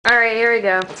right, here we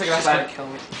go. Let's take it outside. Kill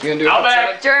me. You gonna do it?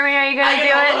 Outback. Jeremy, are you gonna do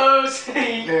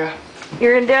it? Yeah.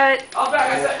 You're gonna do it?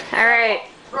 Outback, I said. All right.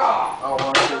 I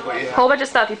want to, but yeah. Whole bunch of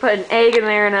stuff. You put an egg in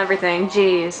there and everything.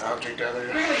 Jeez. I'll drink that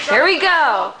later. Here we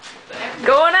go.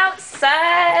 Going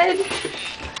outside.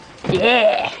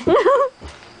 Yeah.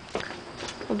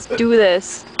 Let's do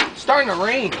this. It's starting to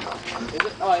rain. Is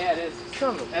it? Oh yeah, it is.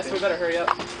 Yes, we better hurry up.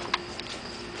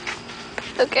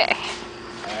 Okay.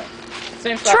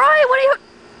 Same stuff. Troy, what are you?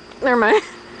 Never mind.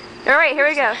 All right, here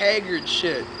we go. Haggard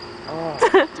shit. Oh,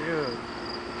 dude.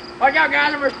 Watch out,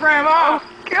 guys! I'm gonna spray him off.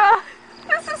 God,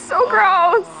 this is so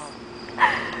gross.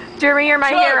 Jeremy, you're my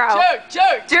hero.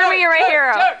 Choke! Jeremy, you're my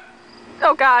hero.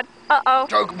 Oh God. Uh-oh.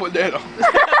 Choke a potato.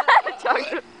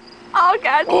 Oh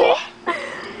God.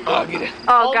 Oh, get it.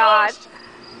 Oh God.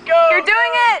 Go! You're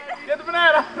doing it. Get the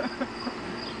banana!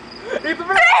 Eat the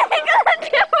banana! You're gonna do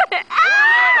it.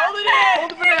 Ah! Hold it in!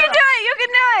 Hold the You banana! can do it. You can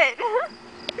do it.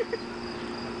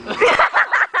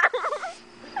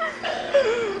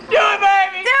 Do it,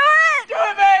 baby! Do it. Do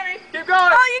it, baby! Keep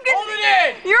going! Oh, you can. Hold it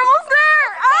in! You're almost there.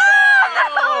 Oh.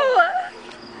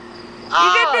 You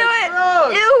can do it.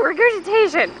 Ew,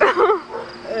 regurgitation.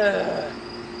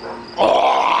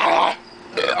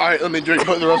 Alright, let me drink.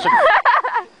 Put the rest of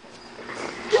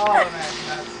Oh,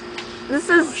 man, This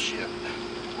is. Oh, shit.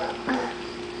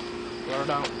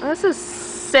 This is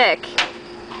sick.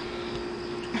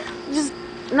 Just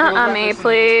not on me,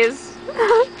 please.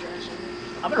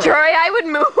 Troy, I would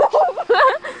move.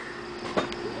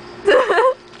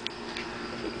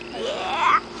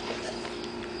 Yeah.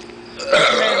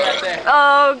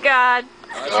 Oh God.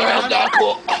 That's not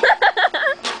cool.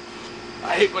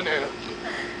 I hate banana.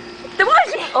 The one.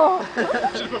 Oh.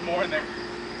 Should put more in there.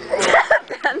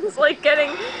 Ben's like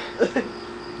getting.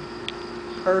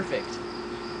 Perfect.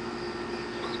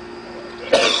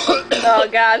 Oh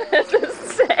God, this is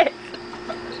sick.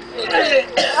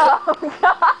 Oh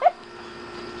God.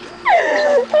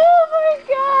 Oh my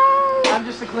God. I'm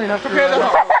just a cleanup. Prepare the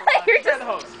hose. You're Prepare just. the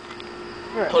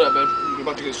hose. Hold up, babe. You're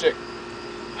about to get sick.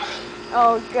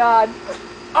 Oh God.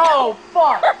 Oh,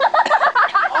 fuck!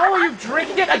 Oh, you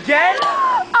drinking it again?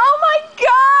 Oh my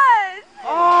God.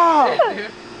 Oh!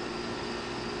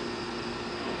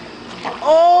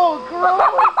 Oh, gross!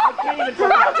 I can't even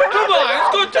turn it. Come on,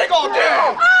 it's gonna take all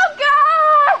day. Oh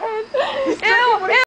God. Ew. Ew.